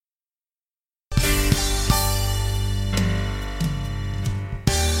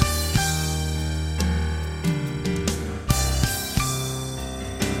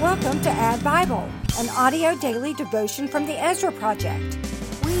Welcome to Add Bible, an audio daily devotion from the Ezra Project.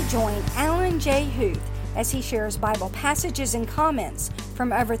 We join Alan J. Huth as he shares Bible passages and comments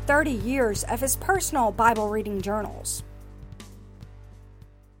from over 30 years of his personal Bible reading journals.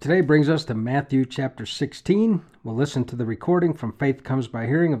 Today brings us to Matthew chapter 16. We'll listen to the recording from Faith Comes by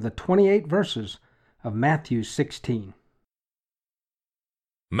Hearing of the 28 verses of Matthew 16.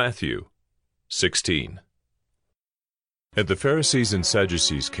 Matthew 16. And the Pharisees and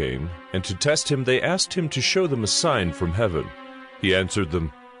Sadducees came, and to test him they asked him to show them a sign from heaven. He answered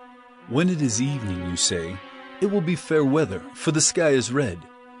them, When it is evening, you say, it will be fair weather, for the sky is red.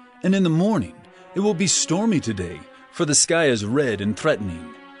 And in the morning, it will be stormy today, for the sky is red and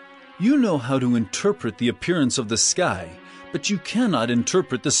threatening. You know how to interpret the appearance of the sky, but you cannot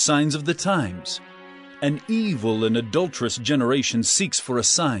interpret the signs of the times. An evil and adulterous generation seeks for a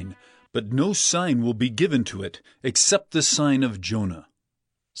sign, but no sign will be given to it except the sign of Jonah.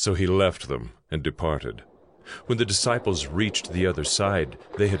 So he left them and departed. When the disciples reached the other side,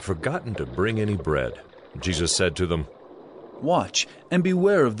 they had forgotten to bring any bread. Jesus said to them, Watch and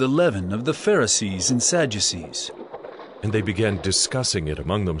beware of the leaven of the Pharisees and Sadducees. And they began discussing it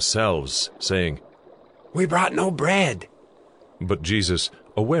among themselves, saying, We brought no bread. But Jesus,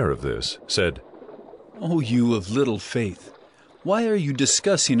 aware of this, said, O you of little faith, why are you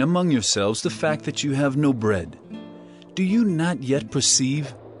discussing among yourselves the fact that you have no bread? Do you not yet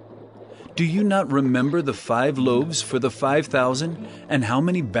perceive? Do you not remember the 5 loaves for the 5,000 and how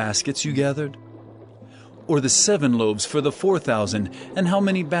many baskets you gathered? Or the 7 loaves for the 4,000 and how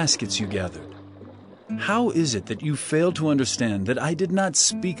many baskets you gathered? How is it that you fail to understand that I did not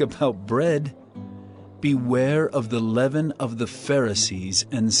speak about bread? Beware of the leaven of the Pharisees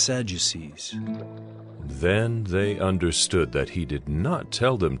and Sadducees. Then they understood that he did not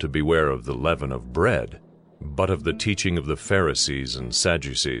tell them to beware of the leaven of bread, but of the teaching of the Pharisees and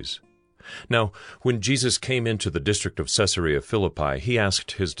Sadducees. Now, when Jesus came into the district of Caesarea Philippi, he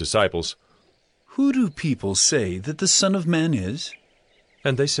asked his disciples, Who do people say that the Son of Man is?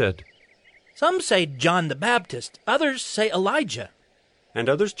 And they said, Some say John the Baptist, others say Elijah, And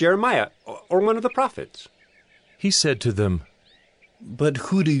others Jeremiah, or one of the prophets. He said to them, But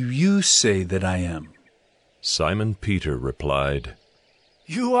who do you say that I am? Simon Peter replied,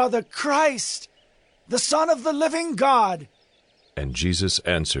 You are the Christ, the Son of the living God. And Jesus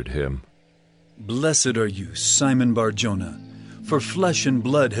answered him, Blessed are you, Simon Bar-Jonah, for flesh and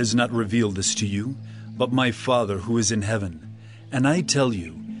blood has not revealed this to you, but my Father who is in heaven. And I tell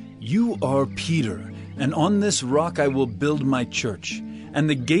you, you are Peter, and on this rock I will build my church, and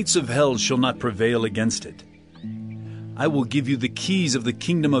the gates of hell shall not prevail against it. I will give you the keys of the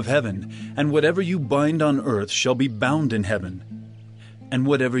kingdom of heaven, and whatever you bind on earth shall be bound in heaven, and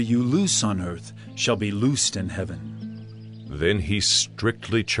whatever you loose on earth shall be loosed in heaven. Then he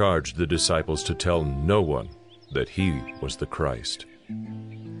strictly charged the disciples to tell no one that he was the Christ.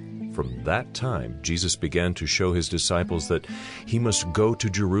 From that time, Jesus began to show his disciples that he must go to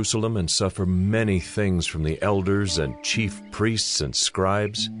Jerusalem and suffer many things from the elders and chief priests and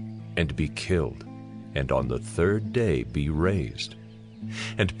scribes, and be killed, and on the 3rd day be raised.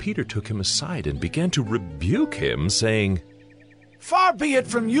 And Peter took him aside and began to rebuke him, saying, Far be it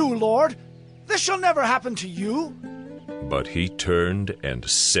from you, Lord. This shall never happen to you. But he turned and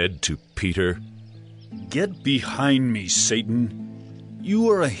said to Peter, Get behind me, Satan. You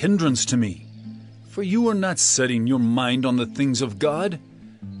are a hindrance to me, for you are not setting your mind on the things of God,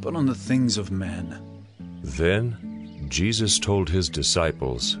 but on the things of man. Then Jesus told his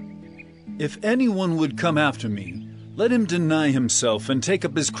disciples, If anyone would come after me, let him deny himself and take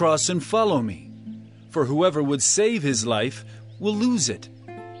up his cross and follow me. For whoever would save his life will lose it,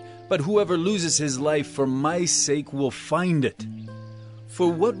 but whoever loses his life for my sake will find it.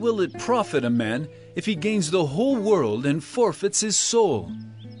 For what will it profit a man if he gains the whole world and forfeits his soul?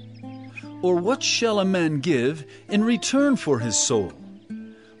 Or what shall a man give in return for his soul?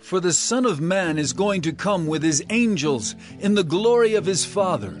 For the Son of Man is going to come with his angels in the glory of his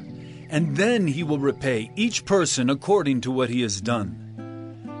Father, and then he will repay each person according to what he has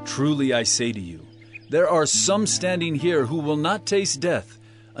done. Truly I say to you, there are some standing here who will not taste death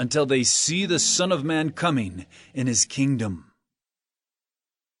until they see the Son of Man coming in his kingdom.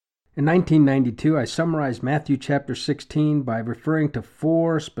 In 1992, I summarized Matthew chapter 16 by referring to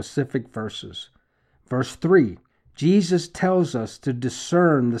 4 specific verses. Verse 3, Jesus tells us to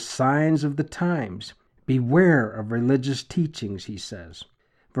discern the signs of the times. Beware of religious teachings, he says.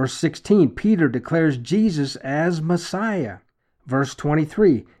 Verse 16, Peter declares Jesus as Messiah. Verse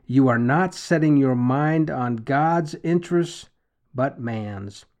 23, you are not setting your mind on God's interests, but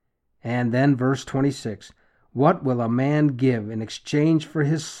man's. And then verse 26, What will a man give in exchange for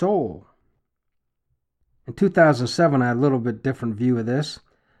his soul? In 2007, I had a little bit different view of this.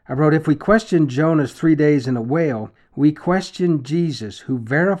 I wrote, if we question Jonah's 3 days in a whale, we question Jesus, who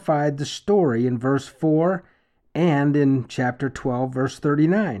verified the story in verse 4 and in chapter 12, verse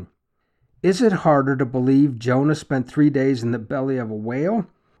 39. Is it harder to believe Jonah spent 3 days in the belly of a whale,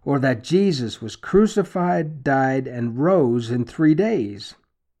 or that Jesus was crucified, died, and rose in 3 days?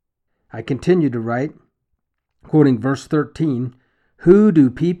 I continue to write, quoting verse 13, who do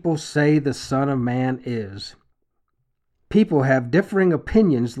people say the Son of Man is? People have differing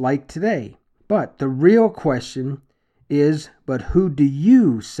opinions like today, but the real question is, but who do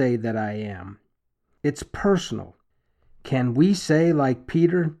you say that I am? It's personal. Can we say like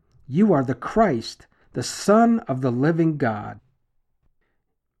Peter, you are the Christ, the Son of the living God?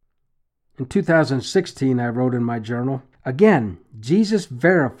 In 2016, I wrote in my journal, again, Jesus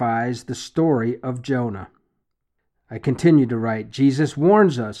verifies the story of Jonah. I continue to write, Jesus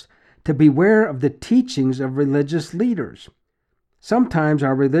warns us to beware of the teachings of religious leaders. Sometimes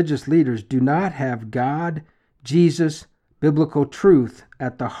our religious leaders do not have God, Jesus, biblical truth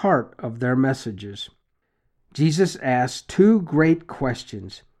at the heart of their messages. Jesus asks 2 great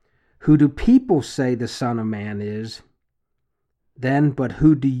questions. Who do people say the Son of Man is? Then, but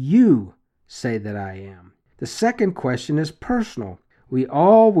who do you say that I am? The second question is personal. We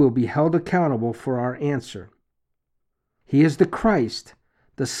all will be held accountable for our answer. He is the Christ,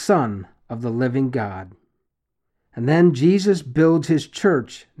 the Son of the living God. And then Jesus builds his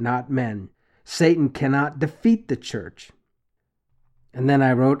church, not men. Satan cannot defeat the church. And then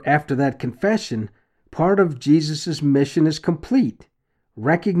I wrote, after that confession, part of Jesus' mission is complete.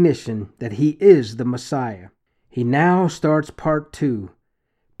 Recognition that he is the Messiah. He now starts part 2,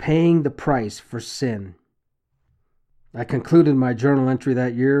 paying the price for sin. I concluded my journal entry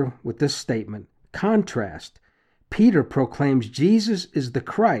that year with this statement. Contrast. Peter proclaims Jesus is the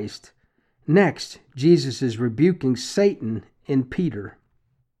Christ. Next, Jesus is rebuking Satan in Peter.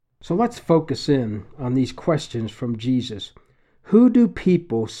 So let's focus in on these questions from Jesus. Who do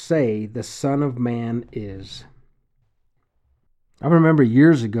people say the Son of Man is? I remember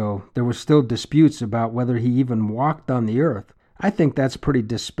years ago there were still disputes about whether he even walked on the earth. I think that's pretty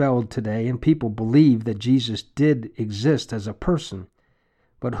dispelled today, and people believe that Jesus did exist as a person.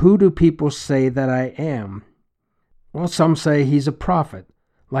 But who do people say that I am? Well, some say he's a prophet,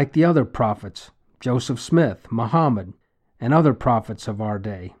 like the other prophets, Joseph Smith, Muhammad, and other prophets of our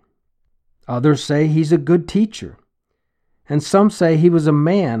day. Others say he's a good teacher. And some say he was a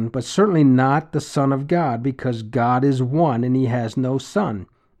man, but certainly not the Son of God, because God is one and he has no son.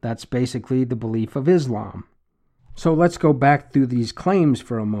 That's basically the belief of Islam. So let's go back through these claims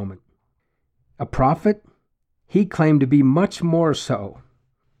for a moment. A prophet? He claimed to be much more so.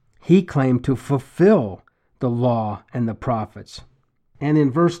 He claimed to fulfill the law and the prophets. And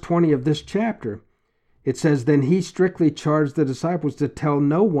in verse 20 of this chapter, it says, then he strictly charged the disciples to tell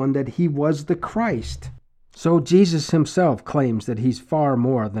no one that he was the Christ. So Jesus himself claims that he's far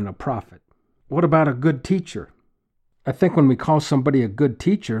more than a prophet. What about a good teacher? I think when we call somebody a good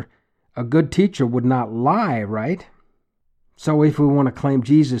teacher would not lie, right? So if we want to claim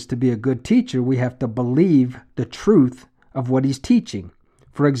Jesus to be a good teacher, we have to believe the truth of what he's teaching.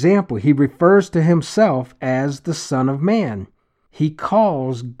 For example, he refers to himself as the Son of Man. He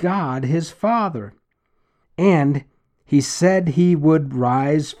calls God his Father. And he said he would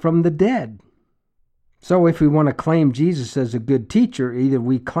rise from the dead. So if we want to claim Jesus as a good teacher, either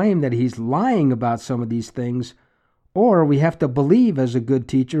we claim that he's lying about some of these things, or we have to believe as a good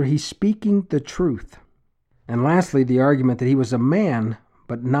teacher he's speaking the truth. And lastly, the argument that he was a man,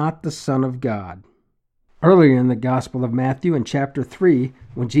 but not the Son of God. Earlier in the Gospel of Matthew, in chapter 3,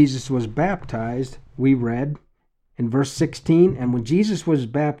 when Jesus was baptized, we read in verse 16, and when Jesus was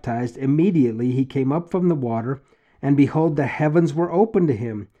baptized, immediately he came up from the water, and behold, the heavens were opened to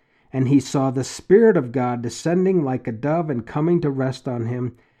him, and he saw the Spirit of God descending like a dove and coming to rest on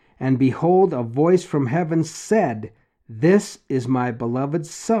him. And behold, a voice from heaven said, this is my beloved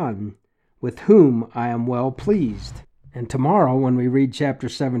Son, with whom I am well pleased. And tomorrow, when we read chapter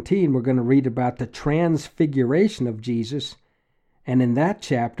 17, we're going to read about the transfiguration of Jesus. And in that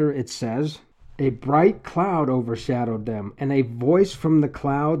chapter, it says, a bright cloud overshadowed them, and a voice from the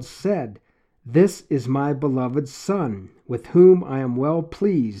cloud said, this is my beloved Son, with whom I am well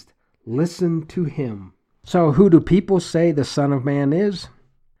pleased. Listen to him. So who do people say the Son of Man is?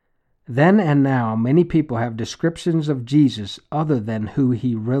 Then and now, many people have descriptions of Jesus other than who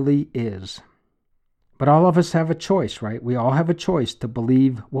he really is. But all of us have a choice, right? We all have a choice to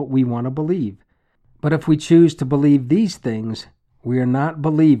believe what we want to believe. But if we choose to believe these things, we are not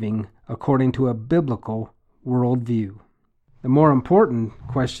believing according to a biblical worldview. The more important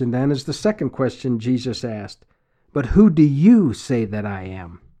question then is the second question Jesus asked, "But who do you say that I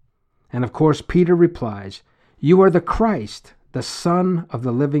am?" And of course, Peter replies, "You are the Christ, the Son of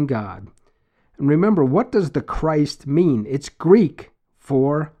the living God." And remember, what does the Christ mean? It's Greek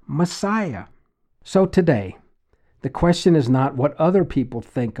for Messiah. So today, the question is not what other people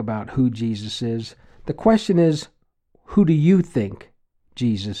think about who Jesus is. The question is, who do you think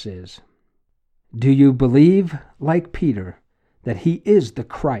Jesus is? Do you believe, like Peter, that he is the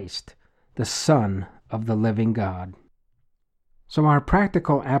Christ, the Son of the living God? So our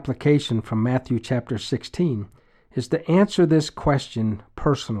practical application from Matthew chapter 16 is to answer this question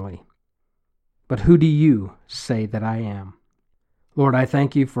personally. But who do you say that I am? Lord, I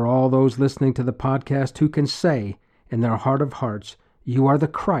thank you for all those listening to the podcast who can say in their heart of hearts, you are the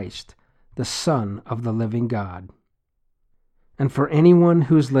Christ, the Son of the living God. And for anyone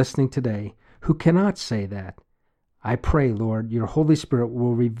who is listening today who cannot say that, I pray, Lord, your Holy Spirit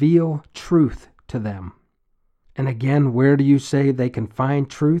will reveal truth to them. And again, where do you say they can find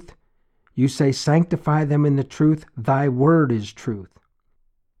truth? You say, sanctify them in the truth. Thy word is truth.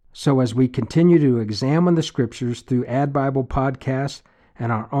 So as we continue to examine the Scriptures through ADDBIBLE podcasts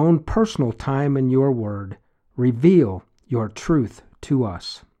and our own personal time in your word, reveal your truth to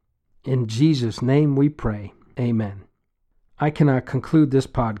us. In Jesus' name we pray. Amen. I cannot conclude this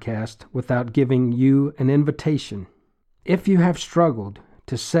podcast without giving you an invitation. If you have struggled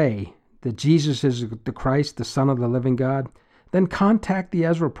to say that Jesus is the Christ, the Son of the living God, then contact the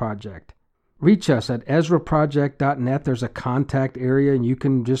Ezra Project. Reach us at EzraProject.net. There's a contact area, and you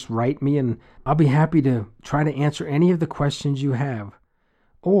can just write me, and I'll be happy to try to answer any of the questions you have.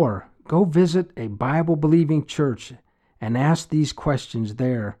 Or go visit a Bible-believing church and ask these questions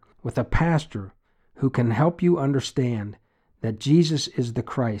there with a pastor who can help you understand that Jesus is the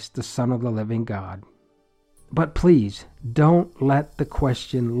Christ, the Son of the living God. But please, don't let the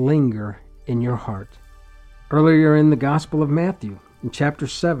question linger in your heart. Earlier in the Gospel of Matthew, in chapter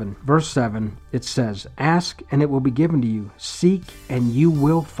 7, verse 7, it says, ask and it will be given to you. Seek and you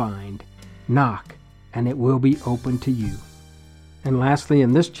will find. Knock and it will be open to you. And lastly,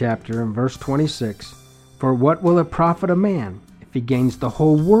 in this chapter, in verse 26, for what will it profit a man if he gains the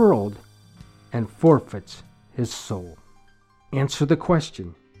whole world and forfeits his soul? Answer the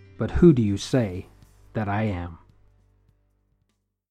question, but who do you say that I am?